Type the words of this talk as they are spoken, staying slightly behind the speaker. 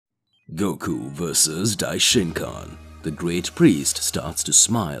Goku vs. Daishinkan. The great priest starts to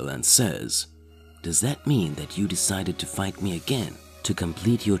smile and says, "Does that mean that you decided to fight me again to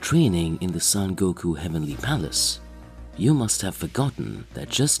complete your training in the Son Goku Heavenly Palace? You must have forgotten that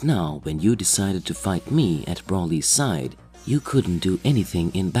just now when you decided to fight me at Broly's side, you couldn't do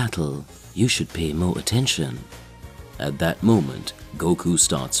anything in battle. You should pay more attention." At that moment, Goku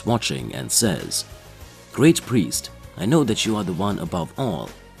starts watching and says, "Great priest, I know that you are the one above all,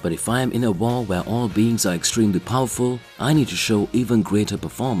 but if I am in a war where all beings are extremely powerful, I need to show even greater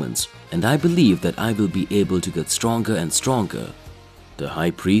performance, and I believe that I will be able to get stronger and stronger." The high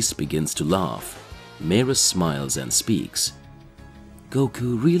priest begins to laugh. Maris smiles and speaks.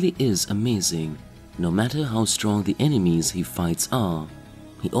 "Goku really is amazing. No matter how strong the enemies he fights are,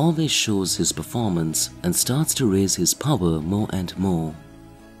 he always shows his performance and starts to raise his power more and more.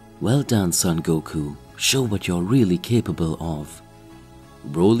 Well done, Son Goku. Show what you're really capable of."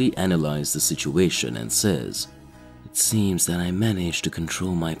 Broly analyzes the situation and says, "It seems that I managed to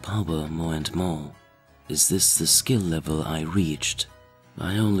control my power more and more. Is this the skill level I reached?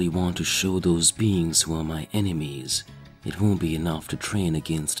 I only want to show those beings who are my enemies. It won't be enough to train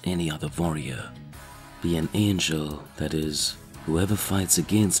against any other warrior. Be an angel, that is, whoever fights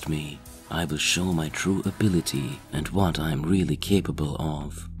against me, I will show my true ability and what I am really capable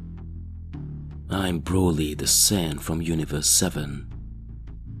of. I'm Broly the Saiyan from Universe 7.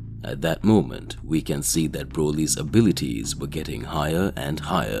 At that moment, we can see that Broly's abilities were getting higher and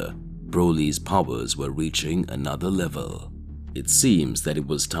higher. Broly's powers were reaching another level. It seems that it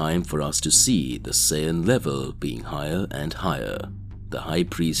was time for us to see the Saiyan level being higher and higher. The High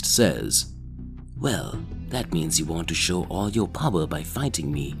Priest says, "Well, that means you want to show all your power by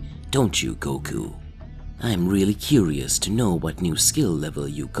fighting me, don't you, Goku? I'm really curious to know what new skill level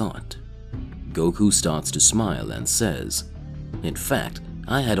you got." Goku starts to smile and says, "In fact,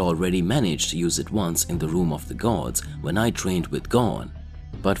 I had already managed to use it once in the Room of the Gods when I trained with Gohan,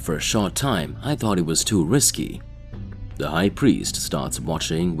 but for a short time I thought it was too risky." The High Priest starts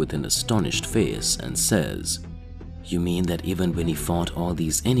watching with an astonished face and says, "You mean that even when he fought all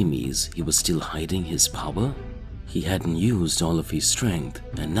these enemies, he was still hiding his power? He hadn't used all of his strength,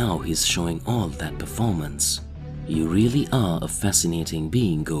 and now he's showing all that performance. You really are a fascinating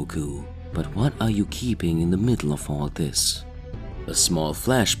being, Goku. But what are you keeping in the middle of all this?" A small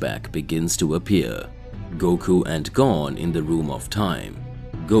flashback begins to appear. Goku and Gohan in the Room of Time.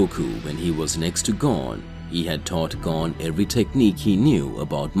 Goku, when he was next to Gohan, he had taught Gohan every technique he knew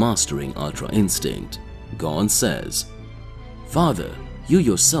about mastering Ultra Instinct. Gohan says, "Father, you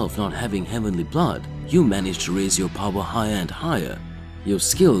yourself not having heavenly blood, you managed to raise your power higher and higher. Your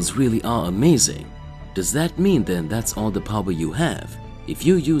skills really are amazing. Does that mean then that's all the power you have? If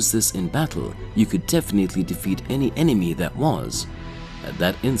you use this in battle, you could definitely defeat any enemy that was." At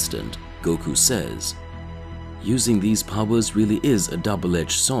that instant, Goku says, "Using these powers really is a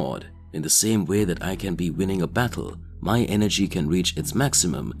double-edged sword. In the same way that I can be winning a battle, my energy can reach its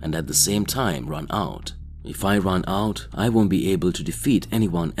maximum and at the same time run out. If I run out, I won't be able to defeat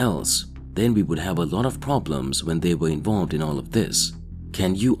anyone else. Then we would have a lot of problems when they were involved in all of this.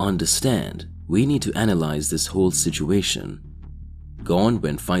 Can you understand? We need to analyze this whole situation." Gohan,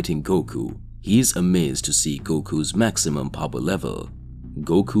 when fighting Goku, he's amazed to see Goku's maximum power level.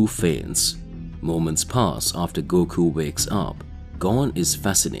 Goku faints. Moments pass after Goku wakes up. Gohan is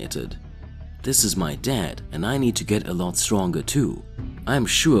fascinated. "This is my dad, and I need to get a lot stronger too. I'm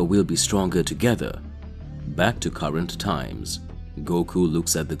sure we'll be stronger together." Back to current times. Goku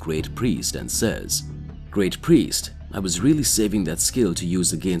looks at the Great Priest and says, "Great Priest, I was really saving that skill to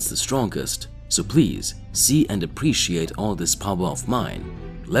use against the strongest. So please, see and appreciate all this power of mine.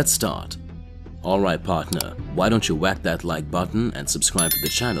 Let's start." Alright partner, why don't you whack that like button and subscribe to the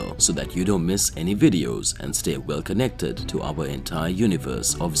channel so that you don't miss any videos and stay well connected to our entire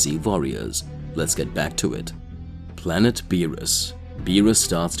universe of Z Warriors. Let's get back to it. Planet Beerus. Beerus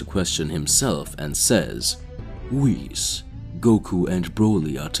starts to question himself and says, "Whis, Goku and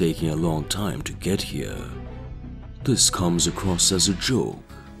Broly are taking a long time to get here. This comes across as a joke.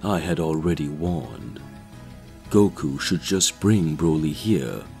 I had already warned. Goku should just bring Broly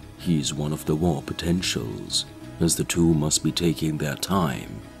here. He's one of the war potentials, as the two must be taking their time.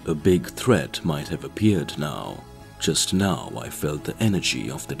 A big threat might have appeared now. Just now I felt the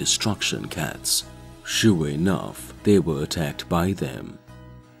energy of the destruction cats. Sure enough, they were attacked by them."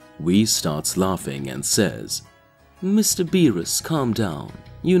 Whis starts laughing and says, "Mr. Beerus, calm down.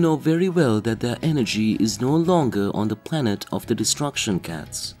 You know very well that their energy is no longer on the planet of the Destruction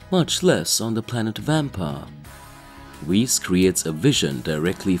Cats, much less on the planet Vampire. Whis creates a vision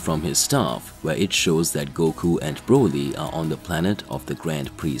directly from his staff where it shows that Goku and Broly are on the planet of the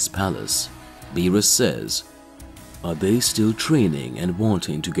Grand Priest's palace. Beerus says, "Are they still training and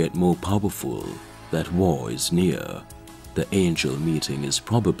wanting to get more powerful? That war is near. The angel meeting is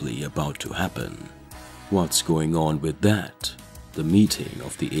probably about to happen." What's going on with that? The meeting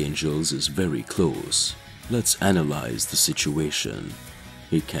of the angels is very close. Let's analyze the situation.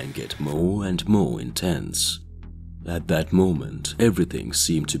 It can get more and more intense. At that moment, everything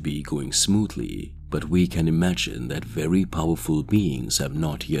seemed to be going smoothly, but we can imagine that very powerful beings have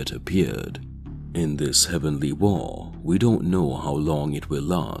not yet appeared. In this heavenly war, we don't know how long it will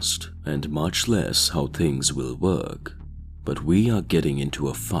last, and much less how things will work. But we are getting into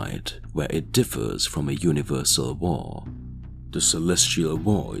a fight where it differs from a universal war. The celestial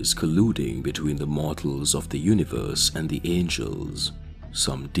war is colluding between the mortals of the universe and the angels.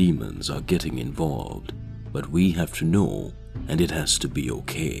 Some demons are getting involved, but we have to know, and it has to be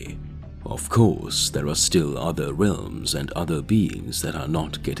okay. Of course, there are still other realms and other beings that are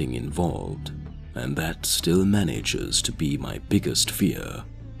not getting involved, and that still manages to be my biggest fear.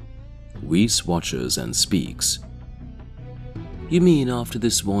 Whis watches and speaks. You mean after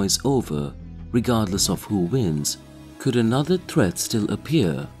this war is over, regardless of who wins, could another threat still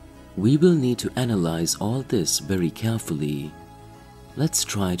appear? We will need to analyze all this very carefully. Let's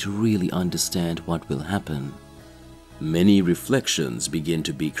try to really understand what will happen. Many reflections begin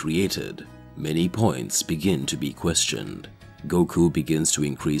to be created. Many points begin to be questioned. Goku begins to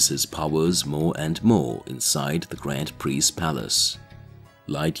increase his powers more and more inside the Grand Priest's palace.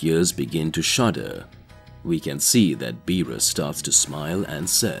 Light years begin to shudder. We can see that Beerus starts to smile and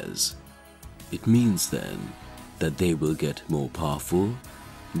says, "It means then that they will get more powerful?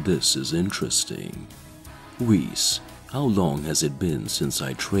 This is interesting. Whis, how long has it been since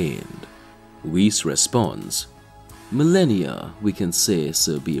I trained?" Whis responds, "Millennia, we can say,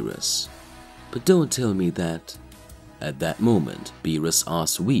 Sir Beerus. But don't tell me that." At that moment, Beerus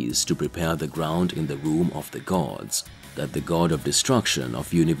asks Whis to prepare the ground in the room of the gods, that the god of destruction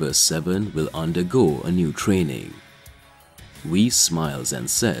of Universe 7 will undergo a new training. Whis smiles and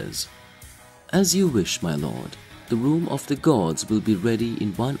says, "As you wish, my lord. The room of the gods will be ready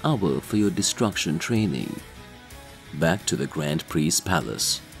in 1 hour for your destruction training." Back to the Grand Priest's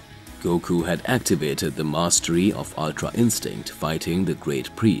palace. Goku had activated the mastery of Ultra Instinct fighting the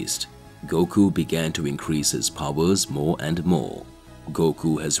Great Priest. Goku began to increase his powers more and more.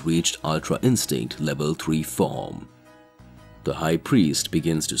 Goku has reached Ultra Instinct level 3 form. The High Priest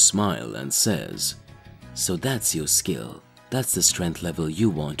begins to smile and says, "So that's your skill. That's the strength level you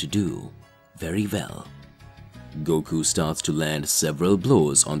want to do. Very well." Goku starts to land several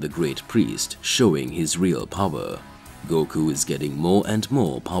blows on the Great Priest, showing his real power. Goku is getting more and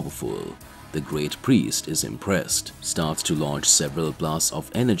more powerful. The Great Priest is impressed, starts to launch several blasts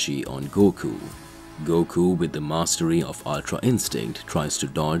of energy on Goku. Goku, with the mastery of Ultra Instinct, tries to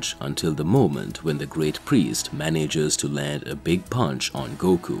dodge until the moment when the Great Priest manages to land a big punch on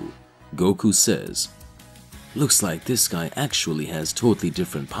Goku. Goku says, "Looks like this guy actually has totally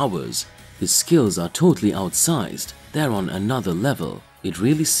different powers. His skills are totally outsized. They're on another level. It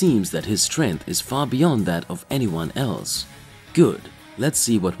really seems that his strength is far beyond that of anyone else. Good, let's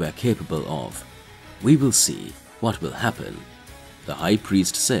see what we're capable of. We will see what will happen." The High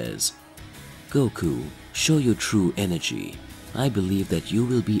Priest says, "Goku, show your true energy. I believe that you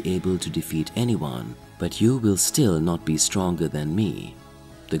will be able to defeat anyone, but you will still not be stronger than me."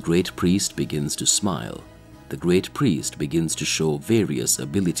 The Great Priest begins to smile. The Great Priest begins to show various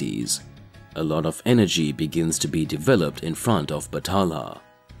abilities. A lot of energy begins to be developed in front of Batalha.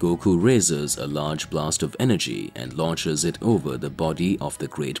 Goku raises a large blast of energy and launches it over the body of the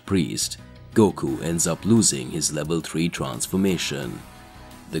Great Priest. Goku ends up losing his level 3 transformation.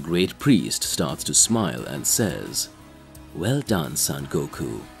 The Great Priest starts to smile and says, "Well done, Son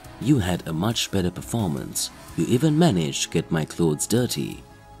Goku. You had a much better performance. You even managed to get my clothes dirty."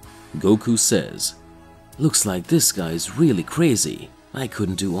 Goku says, "Looks like this guy is really crazy. I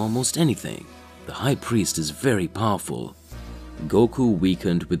couldn't do almost anything. The High Priest is very powerful." Goku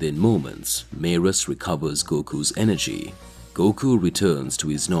weakened within moments. Beerus recovers Goku's energy. Goku returns to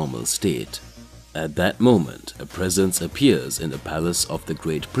his normal state. At that moment, a presence appears in the palace of the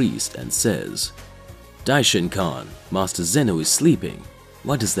Great Priest and says, "Daishin-Khan, Master Zeno is sleeping.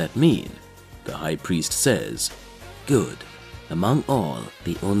 What does that mean?" The High Priest says, "Good. Among all,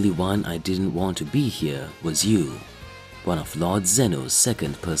 the only one I didn't want to be here was you. One of Lord Zeno's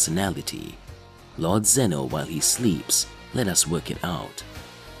second personality. Lord Zeno, while he sleeps, let us work it out.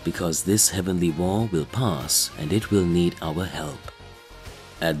 Because this heavenly war will pass and it will need our help."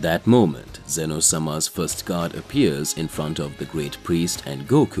 At that moment, Zeno-sama's first god appears in front of the great priest and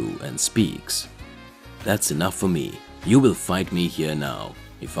Goku and speaks. "That's enough for me. You will fight me here now.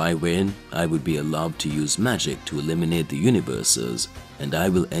 If I win, I would be allowed to use magic to eliminate the universes, and I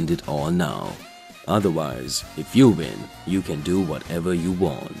will end it all now. Otherwise, if you win, you can do whatever you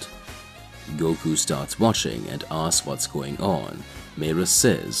want." Goku starts watching and asks what's going on. Meirus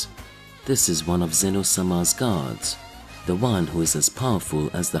says, "This is one of Zeno-sama's gods, the one who is as powerful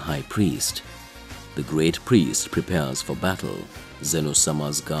as the high priest." The great priest prepares for battle.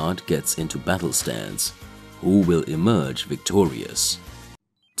 Zeno-sama's god gets into battle stance. Who will emerge victorious?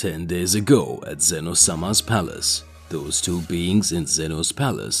 10 days ago at Zeno-sama's palace, those two beings in Zeno's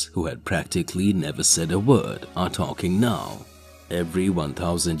palace who had practically never said a word are talking now. Every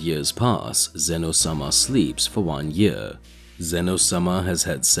 1000 years pass, Zeno-sama sleeps for 1 year. Zeno-sama has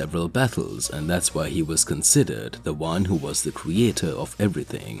had several battles, and that's why he was considered the one who was the creator of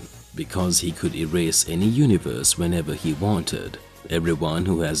everything, because he could erase any universe whenever he wanted. Everyone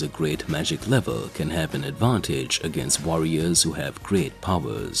who has a great magic level can have an advantage against warriors who have great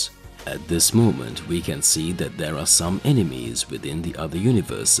powers. At this moment, we can see that there are some enemies within the other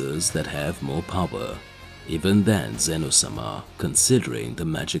universes that have more power. Even than Zeno-sama, considering the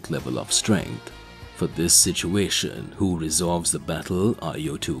magic level of strength. For this situation, who resolves the battle are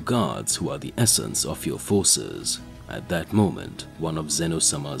your two gods who are the essence of your forces. At that moment, one of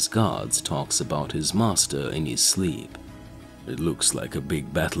Zeno-sama's gods talks about his master in his sleep. "It looks like a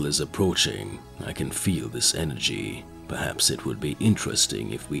big battle is approaching. I can feel this energy. Perhaps it would be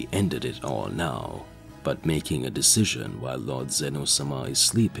interesting if we ended it all now. But making a decision while Lord Zeno-sama is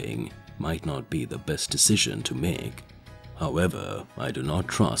sleeping might not be the best decision to make. However, I do not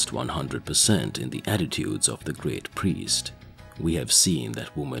trust 100% in the attitudes of the great priest. We have seen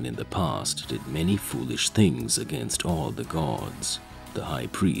that woman in the past did many foolish things against all the gods. The high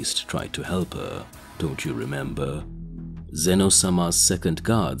priest tried to help her, don't you remember?" Zeno-sama's second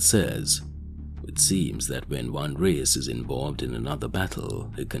god says, "It seems that when one race is involved in another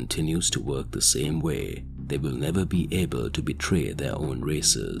battle, it continues to work the same way. They will never be able to betray their own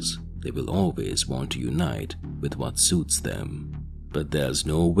races. They will always want to unite with what suits them. But there's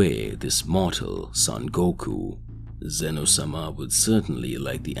no way this mortal, Son Goku. Zeno-sama would certainly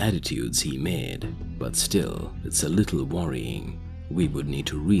like the attitudes he made, but still, it's a little worrying. We would need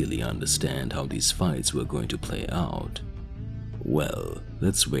to really understand how these fights were going to play out." Well,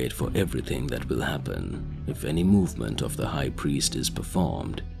 let's wait for everything that will happen. If any movement of the High Priest is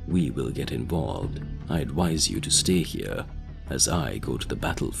performed, we will get involved. I advise you to stay here, as I go to the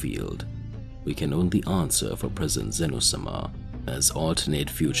battlefield. We can only answer for present Zeno-sama, as alternate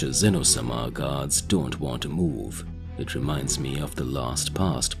future Zeno-sama gods don't want to move. It reminds me of the last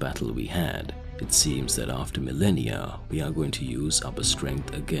past battle we had. It seems that after millennia, we are going to use our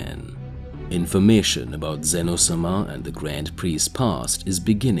strength again. Information about Zeno-sama and the Grand Priest's past is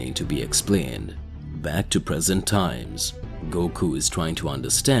beginning to be explained. Back to present times, Goku is trying to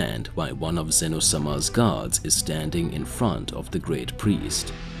understand why one of Zeno-sama's gods is standing in front of the Great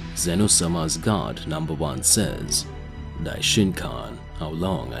Priest. Zeno-sama's god number 1 says, "Daishinkan, how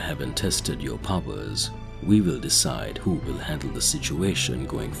long I haven't tested your powers. We will decide who will handle the situation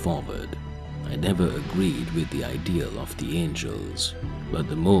going forward. I never agreed with the ideal of the angels, but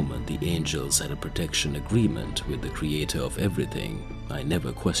the moment the angels had a protection agreement with the creator of everything, I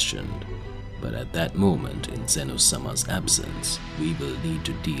never questioned. But at that moment in Zeno-sama's absence, we will need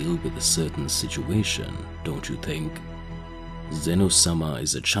to deal with a certain situation, don't you think? Zeno-sama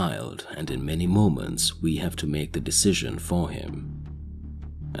is a child, and in many moments we have to make the decision for him."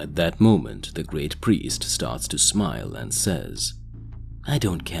 At that moment, the Great Priest starts to smile and says, "I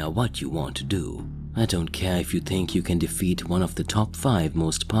don't care what you want to do. I don't care if you think you can defeat one of the top 5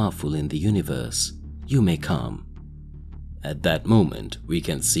 most powerful in the universe. You may come." At that moment, we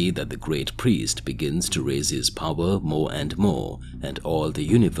can see that the Great Priest begins to raise his power more and more, and all the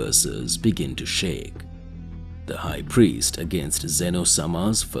universes begin to shake. The High Priest against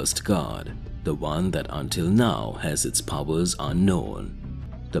Zeno-sama's first god, the one that until now has its powers unknown.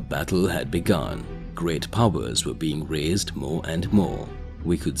 The battle had begun. Great powers were being raised more and more.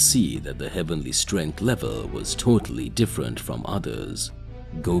 We could see that the heavenly strength level was totally different from others.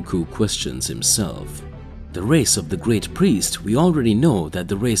 Goku questions himself. "The race of the Great Priest, we already know that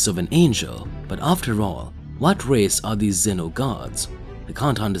the race of an angel, but after all, what race are these Zeno gods? I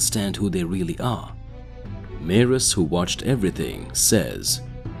can't understand who they really are." Meirus, who watched everything, says,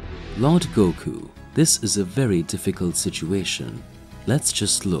 "Lord Goku, this is a very difficult situation. Let's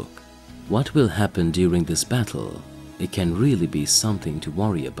just look. What will happen during this battle? It can really be something to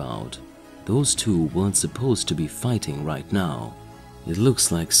worry about. Those two weren't supposed to be fighting right now. It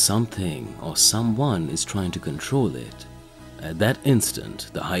looks like something or someone is trying to control it. At that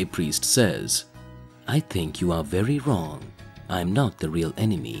instant, the high priest says, I think you are very wrong. I'm not the real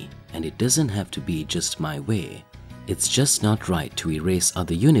enemy, and it doesn't have to be just my way. It's just not right to erase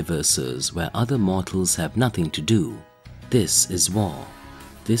other universes where other mortals have nothing to do. This is war.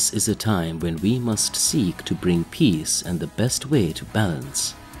 This is a time when we must seek to bring peace and the best way to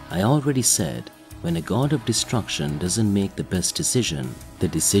balance. I already said, when a god of destruction doesn't make the best decision, the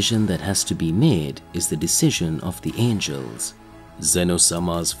decision that has to be made is the decision of the angels.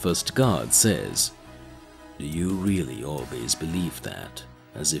 Zeno-sama's first god says, Do you really always believe that?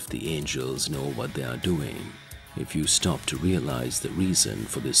 As if the angels know what they are doing. If you stop to realize the reason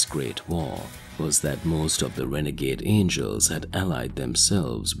for this great war was that most of the renegade angels had allied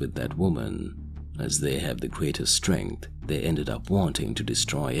themselves with that woman. As they have the greatest strength, they ended up wanting to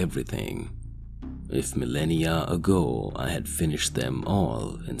destroy everything. If millennia ago I had finished them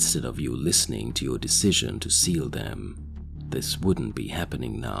all instead of you listening to your decision to seal them, this wouldn't be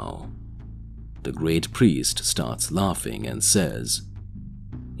happening now. The great priest starts laughing and says,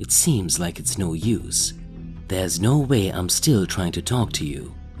 It seems like it's no use. There's no way I'm still trying to talk to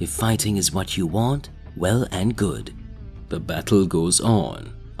you. If fighting is what you want, well and good. The battle goes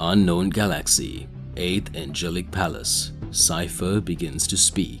on. Unknown galaxy, 8th Angelic Palace. Cypher begins to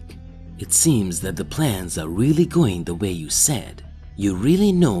speak. It seems that the plans are really going the way you said. You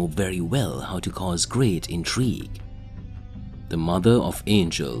really know very well how to cause great intrigue. The Mother of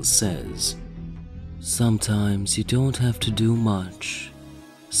Angels says, Sometimes you don't have to do much.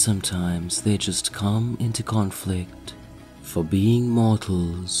 Sometimes they just come into conflict. For being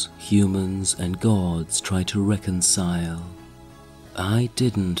mortals, humans and gods try to reconcile. I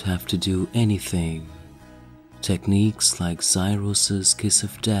didn't have to do anything. Techniques like Zyros's Kiss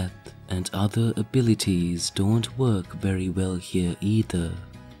of Death and other abilities don't work very well here either.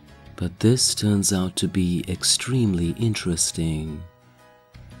 But this turns out to be extremely interesting.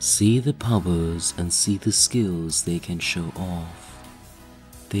 See the powers and see the skills they can show off.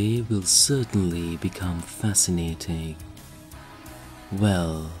 They will certainly become fascinating.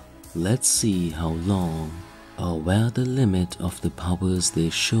 Well, let's see how long or where the limit of the powers they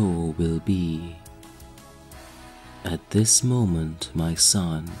show will be. At this moment, my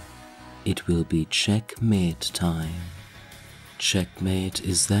son, it will be checkmate time. Checkmate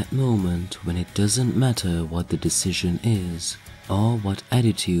is that moment when it doesn't matter what the decision is or what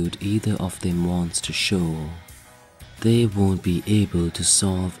attitude either of them wants to show. They won't be able to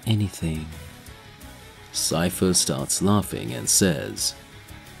solve anything. Cypher starts laughing and says,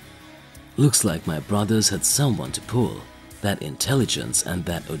 Looks like my brothers had someone to pull. That intelligence and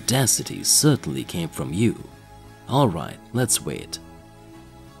that audacity certainly came from you. Alright, let's wait.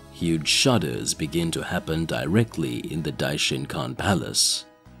 Huge shudders begin to happen directly in the Daishinkan Palace.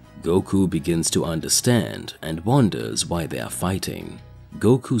 Goku begins to understand and wonders why they are fighting.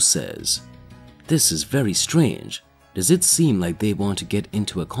 Goku says, This is very strange. Does it seem like they want to get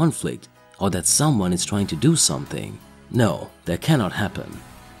into a conflict or that someone is trying to do something? No, that cannot happen.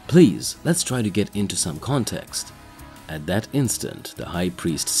 Please, let's try to get into some context. At that instant, the high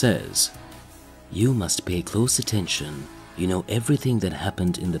priest says, You must pay close attention. You know everything that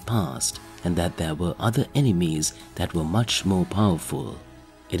happened in the past and that there were other enemies that were much more powerful.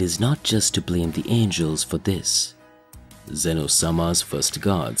 It is not just to blame the angels for this. Zeno-sama's first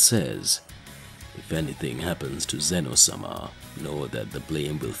god says, If anything happens to Zeno-sama, know that the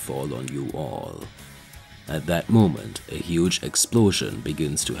blame will fall on you all. At that moment, a huge explosion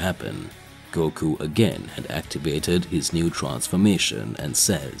begins to happen. Goku again had activated his new transformation and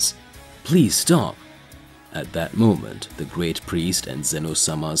says, Please stop! At that moment, the great priest and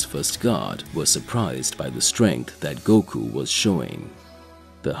Zeno-sama's first god were surprised by the strength that Goku was showing.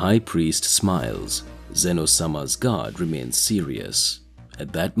 The high priest smiles. Zeno-sama's god remains serious.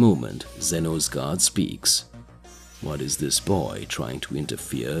 At that moment, Zeno's god speaks. What is this boy trying to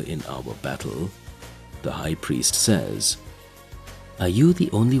interfere in our battle? The high priest says, Are you the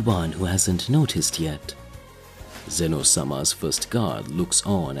only one who hasn't noticed yet? Zeno-sama's first god looks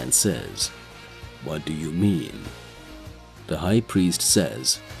on and says, What do you mean? The high priest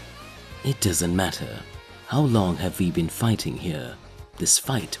says, It doesn't matter. How long have we been fighting here? This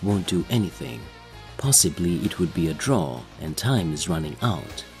fight won't do anything. Possibly it would be a draw and time is running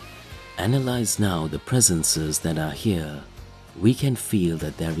out. Analyze now the presences that are here. We can feel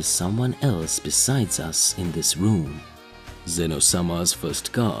that there is someone else besides us in this room. Zeno-sama's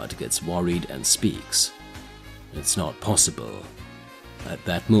first god gets worried and speaks. It's not possible. At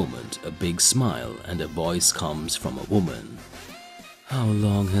that moment, a big smile and a voice comes from a woman. How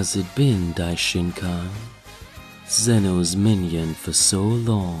long has it been, Daishinkan? Zeno's minion for so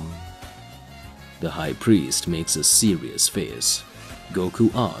long. The high priest makes a serious face.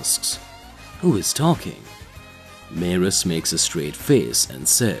 Goku asks, "Who is talking?" Marus makes a straight face and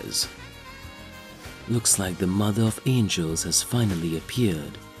says, Looks like the Mother of Angels has finally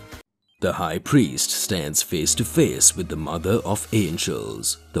appeared. The high priest stands face to face with the Mother of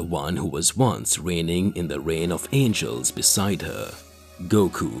Angels, the one who was once reigning in the reign of angels beside her.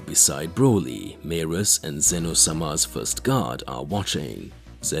 Goku beside Broly, Marus and Zeno-sama's first guard are watching.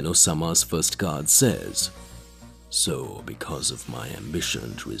 Zeno-sama's first guard says, "So, because of my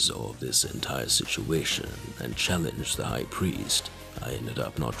ambition to resolve this entire situation and challenge the high priest, I ended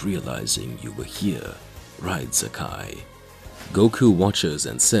up not realizing you were here, right, Zakai?" Goku watches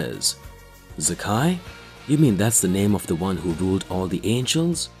and says, "Zakai? You mean that's the name of the one who ruled all the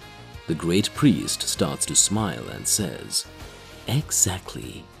angels?" The great priest starts to smile and says,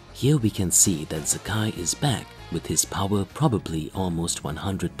 Exactly. Here we can see that Zakai is back with his power probably almost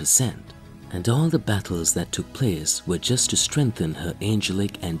 100%. And all the battles that took place were just to strengthen her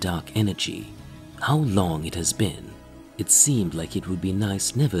angelic and dark energy. How long it has been. It seemed like it would be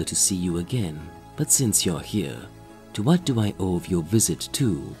nice never to see you again, but since you're here, to what do I owe your visit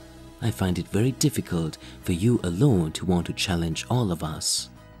to? I find it very difficult for you alone to want to challenge all of us.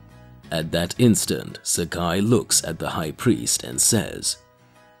 At that instant, Sakai looks at the high priest and says,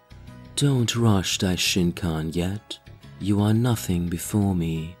 Don't rush Daishinkan yet. You are nothing before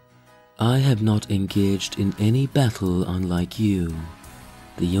me. I have not engaged in any battle unlike you.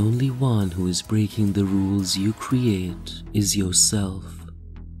 The only one who is breaking the rules you create is yourself.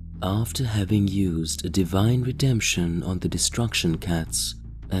 After having used a divine redemption on the destruction cats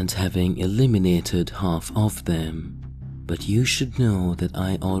and having eliminated half of them, but you should know that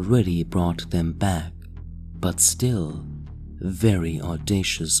I already brought them back. But still, very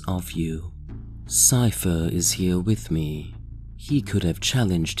audacious of you. Cypher is here with me. He could have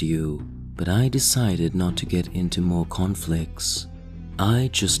challenged you, but I decided not to get into more conflicts. I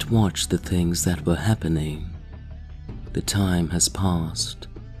just watched the things that were happening. The time has passed,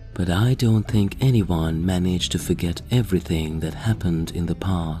 but I don't think anyone managed to forget everything that happened in the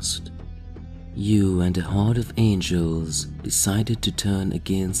past. You and a horde of angels decided to turn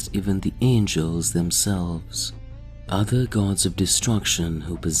against even the angels themselves. Other gods of destruction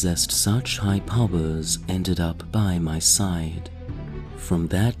who possessed such high powers ended up by my side. From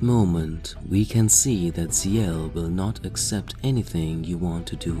that moment, we can see that Ziel will not accept anything you want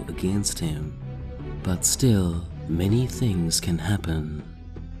to do against him. But still, many things can happen.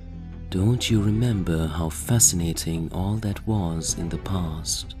 Don't you remember how fascinating all that was in the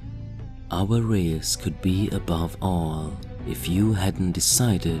past? Our race could be above all if you hadn't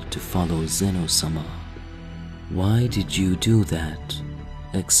decided to follow Zeno-sama. Why did you do that?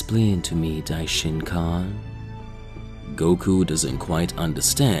 Explain to me, Daishin-kan. Goku doesn't quite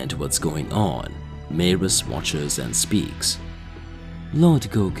understand what's going on. Marus watches and speaks. Lord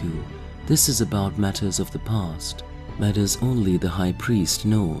Goku, this is about matters of the past, matters only the High Priest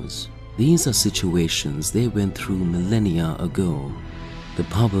knows. These are situations they went through millennia ago. The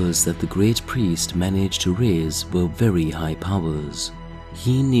powers that the Great Priest managed to raise were very high powers.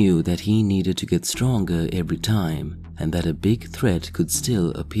 He knew that he needed to get stronger every time and that a big threat could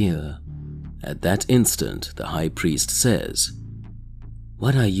still appear. At that instant, the High Priest says,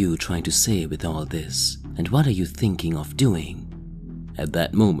 What are you trying to say with all this, and what are you thinking of doing? At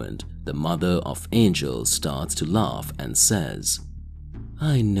that moment, the Mother of Angels starts to laugh and says,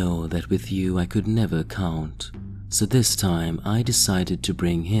 I know that with you I could never count, so this time I decided to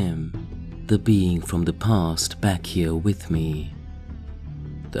bring him, the being from the past, back here with me.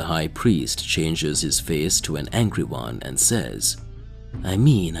 The High Priest changes his face to an angry one and says, I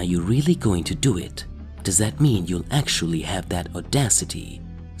mean, are you really going to do it? Does that mean you'll actually have that audacity?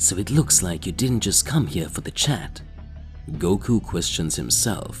 So it looks like you didn't just come here for the chat. Goku questions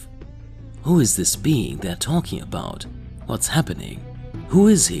himself. Who is this being they're talking about? What's happening? Who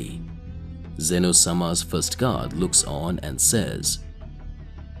is he? Zeno-sama's first guard looks on and says,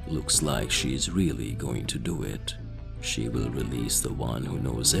 Looks like she's really going to do it. She will release the one who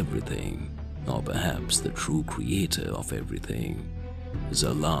knows everything, or perhaps the true creator of everything.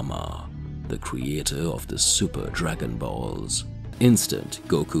 Zalama, the creator of the Super Dragon Balls. Instant,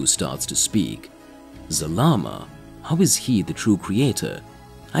 Goku starts to speak. Zalama? How is he the true creator?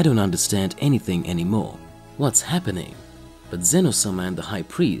 I don't understand anything anymore. What's happening? But Zeno-sama and the High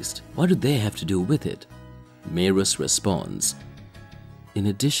Priest, what do they have to do with it? Marus responds, In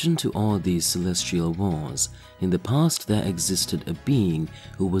addition to all these celestial wars, in the past there existed a being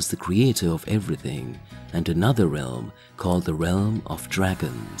who was the creator of everything, and another realm called the Realm of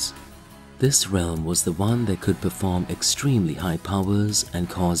Dragons. This realm was the one that could perform extremely high powers and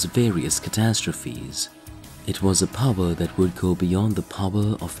cause various catastrophes. It was a power that would go beyond the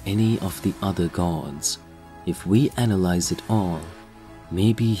power of any of the other gods. If we analyze it all,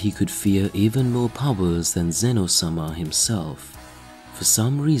 maybe he could fear even more powers than Zeno-sama himself. For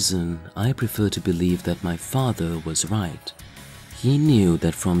some reason, I prefer to believe that my father was right. He knew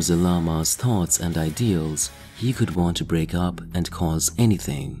that from Zalama's thoughts and ideals, he could want to break up and cause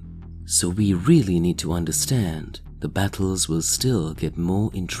anything. So we really need to understand the battles will still get more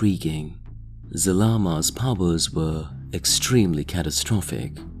intriguing. Zalama's powers were extremely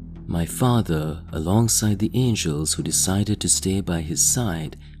catastrophic. My father, alongside the angels who decided to stay by his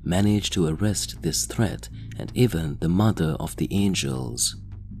side, managed to arrest this threat and even the mother of the angels.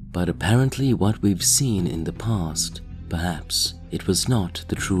 But apparently what we've seen in the past, perhaps it was not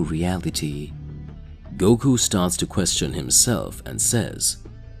the true reality. Goku starts to question himself and says,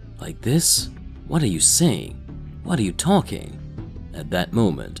 "Like this? What are you saying? What are you talking?" At that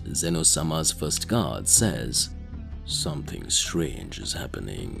moment, Zeno-sama's first guard says, "Something strange is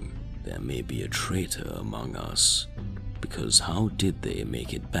happening. There may be a traitor among us, because how did they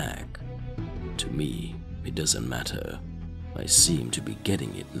make it back? To me, it doesn't matter. I seem to be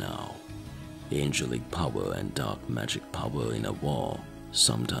getting it now. Angelic power and dark magic power in a war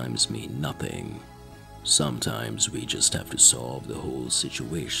sometimes mean nothing. Sometimes we just have to solve the whole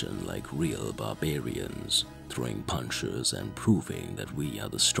situation like real barbarians, throwing punches and proving that we are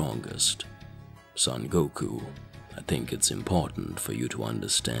the strongest. Son Goku, I think it's important for you to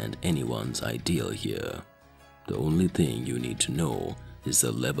understand anyone's ideal here. The only thing you need to know is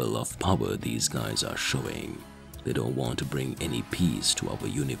the level of power these guys are showing. They don't want to bring any peace to our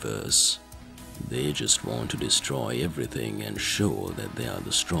universe. They just want to destroy everything and show that they are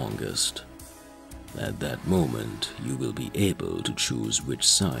the strongest. At that moment, you will be able to choose which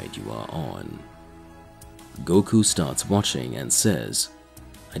side you are on." Goku starts watching and says,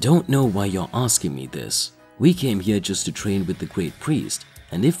 "I don't know why you're asking me this. We came here just to train with the great priest,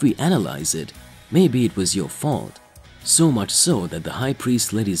 and if we analyze it, maybe it was your fault. So much so that the high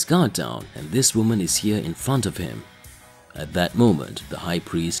priest let his guard down and this woman is here in front of him." At that moment, the high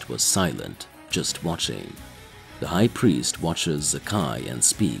priest was silent, just watching. The high priest watches Zakai and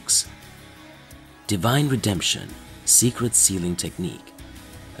speaks, "Divine redemption, secret sealing technique."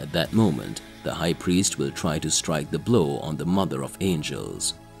 At that moment, the high priest will try to strike the blow on the mother of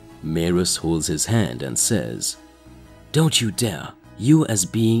angels. Merus holds his hand and says, "Don't you dare. You as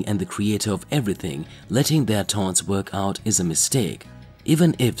being and the creator of everything, letting their taunts work out is a mistake.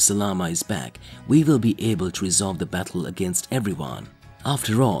 Even if Zalama is back, we will be able to resolve the battle against everyone.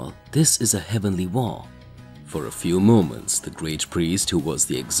 After all, this is a heavenly war." For a few moments, the great priest, who was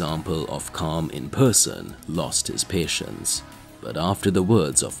the example of calm in person, lost his patience. But after the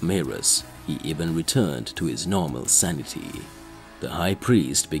words of Merus, he even returned to his normal sanity. The high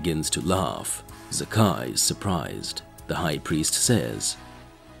priest begins to laugh. Zakai is surprised. The high priest says,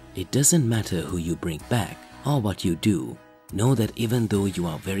 "It doesn't matter who you bring back or what you do. Know that even though you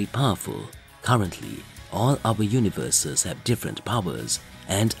are very powerful, currently all our universes have different powers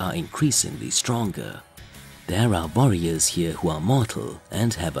and are increasingly stronger. There are warriors here who are mortal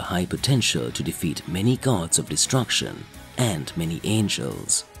and have a high potential to defeat many gods of destruction and many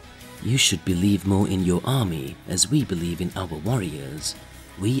angels. You should believe more in your army as we believe in our warriors.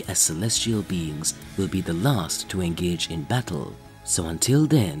 We as celestial beings will be the last to engage in battle, so until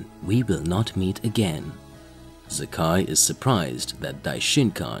then we will not meet again." Zakai is surprised that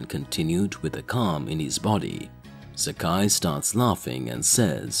Daishinkan continued with a calm in his body. Zakai starts laughing and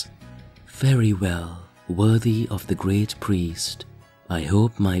says, "Very well, worthy of the great priest. I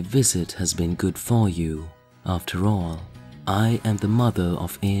hope my visit has been good for you. After all, I am the mother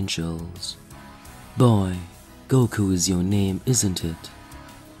of angels. Boy, Goku is your name, isn't it?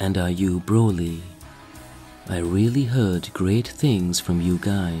 And are you Broly? I really heard great things from you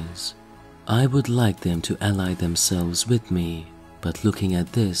guys. I would like them to ally themselves with me, but looking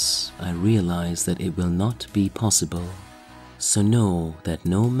at this, I realize that it will not be possible. So know that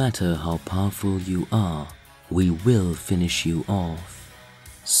no matter how powerful you are, we will finish you off.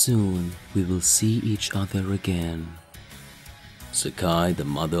 Soon we will see each other again." Zakai, the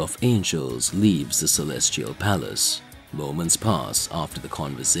mother of angels, leaves the celestial palace. Moments pass after the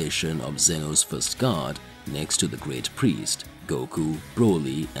conversation of Zeno's first guard next to the great priest, Goku,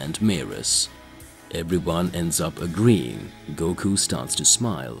 Broly, and Merus. Everyone ends up agreeing. Goku starts to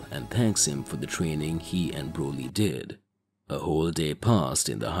smile and thanks him for the training he and Broly did. A whole day passed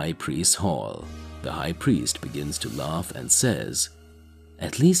in the High Priest's hall. The High Priest begins to laugh and says,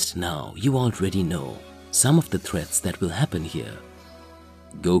 "At least now you already know some of the threats that will happen here.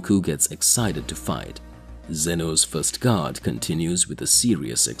 Goku gets excited to fight. Zeno's first guard continues with a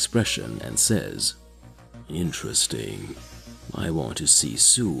serious expression and says, "Interesting. I want to see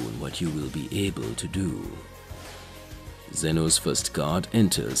soon what you will be able to do." Zeno's first guard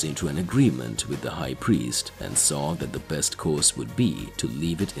enters into an agreement with the high priest and saw that the best course would be to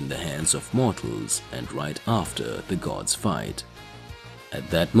leave it in the hands of mortals and right after the gods fight. At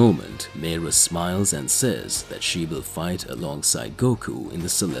that moment, Meira smiles and says that she will fight alongside Goku in the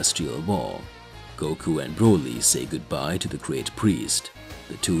Celestial War. Goku and Broly say goodbye to the great priest.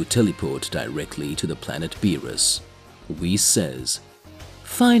 The two teleport directly to the planet Beerus. Whis says,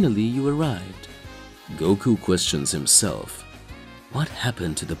 "Finally you arrived." Goku questions himself. What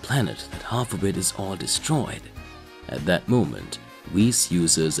happened to the planet that half of it is all destroyed? At that moment, Whis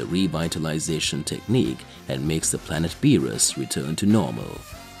uses a revitalization technique and makes the planet Beerus return to normal.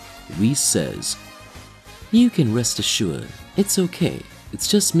 Whis says, "You can rest assured, it's okay. It's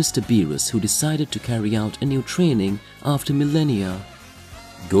just Mr. Beerus who decided to carry out a new training after millennia."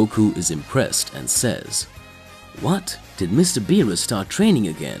 Goku is impressed and says, "What? Did Mr. Beerus start training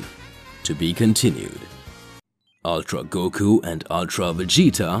again?" To be continued. Ultra Goku and Ultra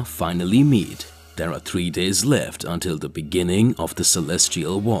Vegeta finally meet. There are 3 days left until the beginning of the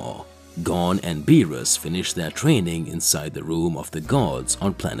Celestial War. Gon and Beerus finish their training inside the room of the gods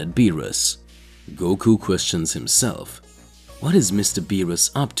on planet Beerus. Goku questions himself. What is Mr.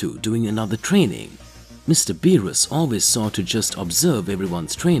 Beerus up to doing another training? Mr. Beerus always sought to just observe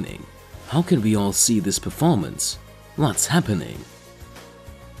everyone's training. How can we all see this performance? What's happening?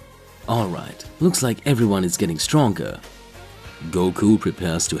 Alright, looks like everyone is getting stronger. Goku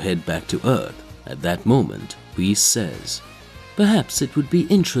prepares to head back to Earth. At that moment, Whis says, "Perhaps it would be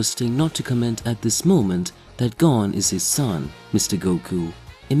interesting not to comment at this moment that Gon is his son, Mr. Goku.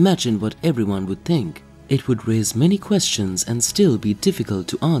 Imagine what everyone would think. It would raise many questions and still be difficult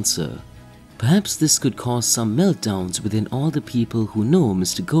to answer. Perhaps this could cause some meltdowns within all the people who know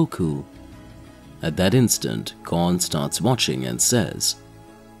Mr. Goku." At that instant, Gon starts watching and says,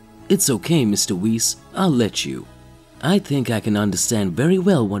 "It's okay, Mr. Whis, I'll let you. I think I can understand very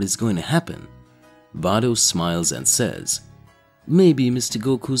well what is going to happen." Vado smiles and says, "Maybe Mr.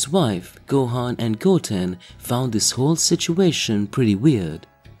 Goku's wife, Gohan and Goten found this whole situation pretty weird.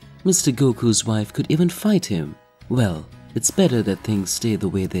 Mr. Goku's wife could even fight him. Well, it's better that things stay the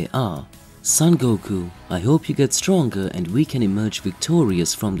way they are. Son Goku, I hope you get stronger and we can emerge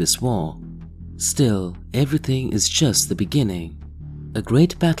victorious from this war. Still, everything is just the beginning. A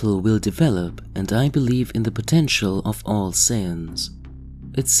great battle will develop, and I believe in the potential of all Saiyans.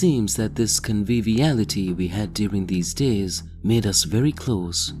 It seems that this conviviality we had during these days made us very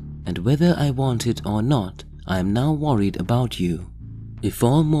close, and whether I want it or not, I am now worried about you. If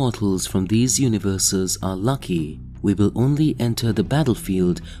all mortals from these universes are lucky, we will only enter the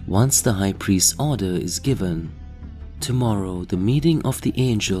battlefield once the High Priest's order is given. Tomorrow, the meeting of the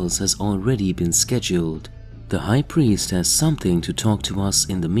angels has already been scheduled. The High Priest has something to talk to us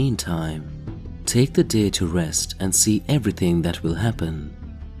in the meantime. Take the day to rest and see everything that will happen."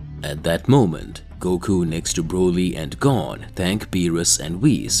 At that moment, Goku next to Broly and Gon thank Beerus and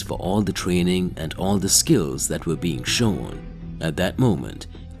Whis for all the training and all the skills that were being shown. At that moment,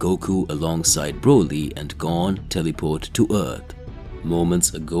 Goku alongside Broly and Gon teleport to Earth.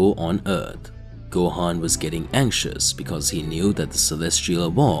 Moments ago on Earth, Gohan was getting anxious because he knew that the Celestial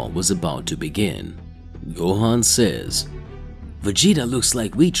War was about to begin. Gohan says, "Vegeta looks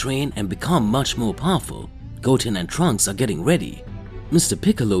like we train and become much more powerful. Goten and Trunks are getting ready. Mr.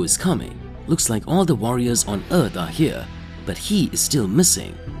 Piccolo is coming. Looks like all the warriors on Earth are here, but he is still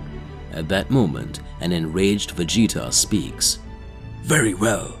missing." At that moment, an enraged Vegeta speaks. "Very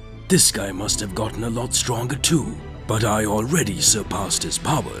well, this guy must have gotten a lot stronger too, but I already surpassed his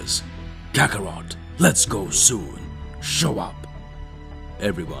powers. Kakarot, let's go soon. Show up."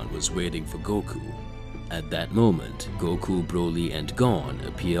 Everyone was waiting for Goku. At that moment, Goku, Broly and Gon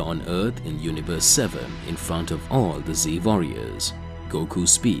appear on Earth in Universe 7 in front of all the Z warriors. Goku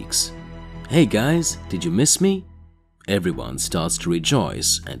speaks. "Hey guys, did you miss me?" Everyone starts to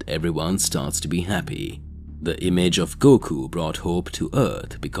rejoice and everyone starts to be happy. The image of Goku brought hope to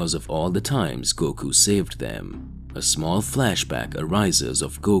Earth because of all the times Goku saved them. A small flashback arises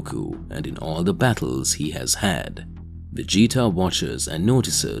of Goku and in all the battles he has had. Vegeta watches and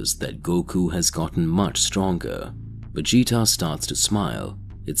notices that Goku has gotten much stronger. Vegeta starts to smile.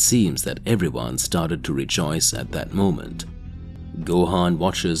 It seems that everyone started to rejoice at that moment. Gohan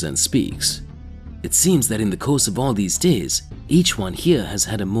watches and speaks. "It seems that in the course of all these days, each one here has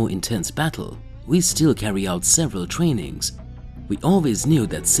had a more intense battle. We still carry out several trainings. We always knew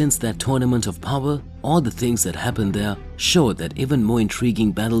that since that tournament of power, all the things that happened there showed that even more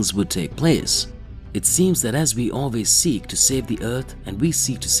intriguing battles would take place. It seems that as we always seek to save the Earth and we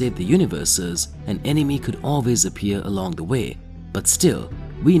seek to save the universes, an enemy could always appear along the way. But still,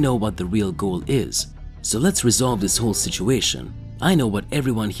 we know what the real goal is. So let's resolve this whole situation. I know what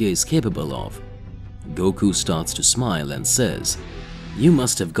everyone here is capable of. Goku starts to smile and says, "You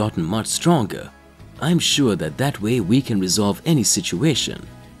must have gotten much stronger. I'm sure that way we can resolve any situation."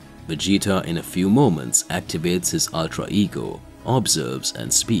 Vegeta in a few moments activates his ultra ego, observes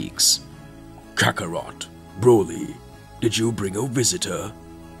and speaks. Kakarot, Broly, did you bring a visitor?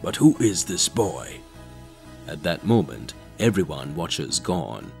 But who is this boy? At that moment, everyone watches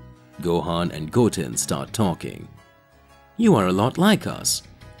Gon. Gohan and Goten start talking. "You are a lot like us.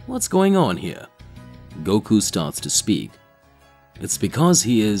 What's going on here?" Goku starts to speak. "It's because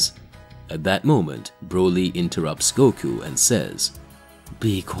he is..." At that moment, Broly interrupts Goku and says,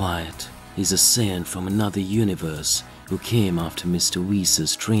 "Be quiet. He's a Saiyan from another universe who came after Mr.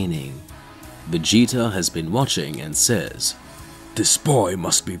 Whis' training." Vegeta has been watching and says, This boy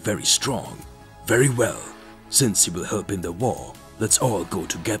must be very strong. Very well. Since he will help in the war, let's all go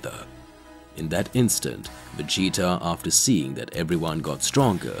together. In that instant, Vegeta, after seeing that everyone got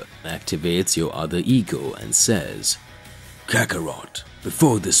stronger, activates your other ego and says, Kakarot,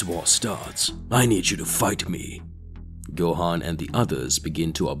 before this war starts, I need you to fight me. Gohan and the others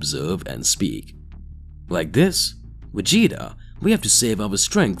begin to observe and speak. "Like this? Vegeta, we have to save our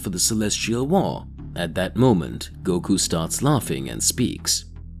strength for the Celestial War." At that moment, Goku starts laughing and speaks.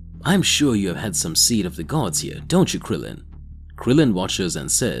 "I'm sure you have had some seed of the gods here, don't you, Krillin?" Krillin watches and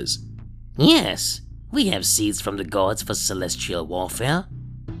says, "Yes, we have seeds from the gods for celestial warfare."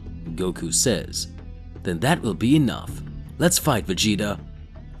 Goku says, "Then that will be enough. Let's fight, Vegeta."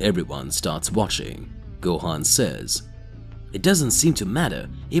 Everyone starts watching. Gohan says, "It doesn't seem to matter.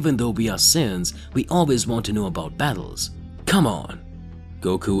 Even though we are Saiyans, we always want to know about battles. Come on."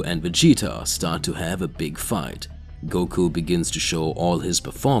 Goku and Vegeta start to have a big fight. Goku begins to show all his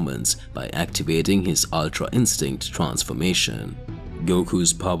performance by activating his Ultra Instinct transformation.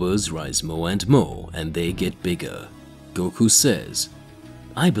 Goku's powers rise more and more and they get bigger. Goku says,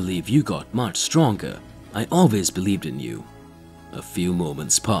 "I believe you got much stronger. I always believed in you." A few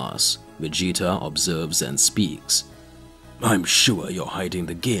moments pass. Vegeta observes and speaks. I'm sure you're hiding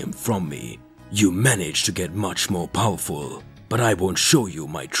the game from me. You managed to get much more powerful, but I won't show you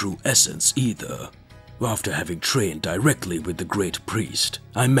my true essence either. After having trained directly with the Great Priest,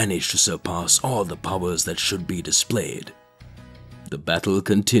 I managed to surpass all the powers that should be displayed. The battle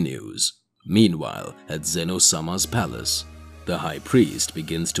continues. Meanwhile, at Zeno-sama's palace, the High Priest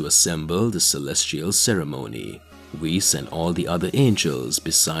begins to assemble the celestial ceremony. Whis and all the other angels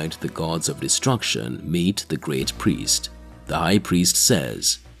beside the gods of destruction meet the Great Priest. The High Priest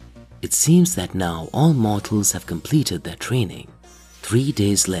says, "It seems that now all mortals have completed their training. 3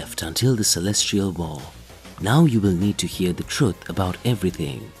 days left until the Celestial War. Now you will need to hear the truth about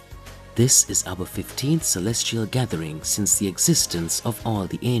everything. This is our 15th celestial gathering since the existence of all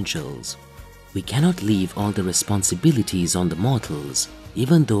the angels. We cannot leave all the responsibilities on the mortals,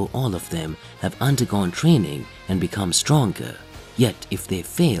 even though all of them have undergone training and become stronger. Yet if they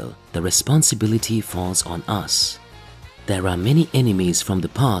fail, the responsibility falls on us. There are many enemies from the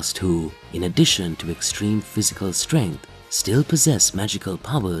past who, in addition to extreme physical strength, still possess magical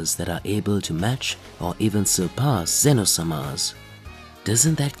powers that are able to match or even surpass Zeno-sama's.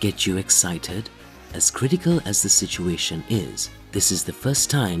 Doesn't that get you excited? As critical as the situation is, this is the first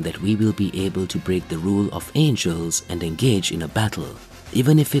time that we will be able to break the rule of angels and engage in a battle,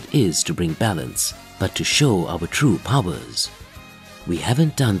 even if it is to bring balance, but to show our true powers. We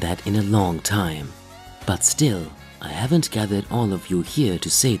haven't done that in a long time, but still, I haven't gathered all of you here to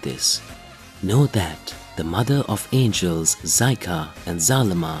say this. Know that the mother of angels, Zyka and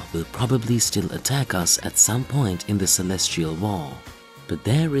Zalama, will probably still attack us at some point in the Celestial War. But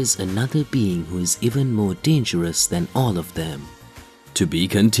there is another being who is even more dangerous than all of them." To be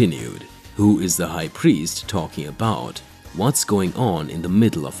continued. Who is the High Priest talking about? What's going on in the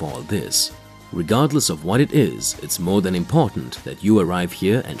middle of all this? Regardless of what it is, it's more than important that you arrive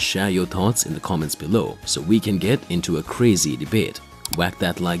here and share your thoughts in the comments below so we can get into a crazy debate. Whack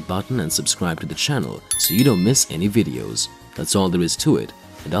that like button and subscribe to the channel so you don't miss any videos. That's all there is to it,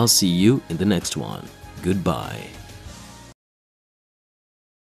 and I'll see you in the next one. Goodbye.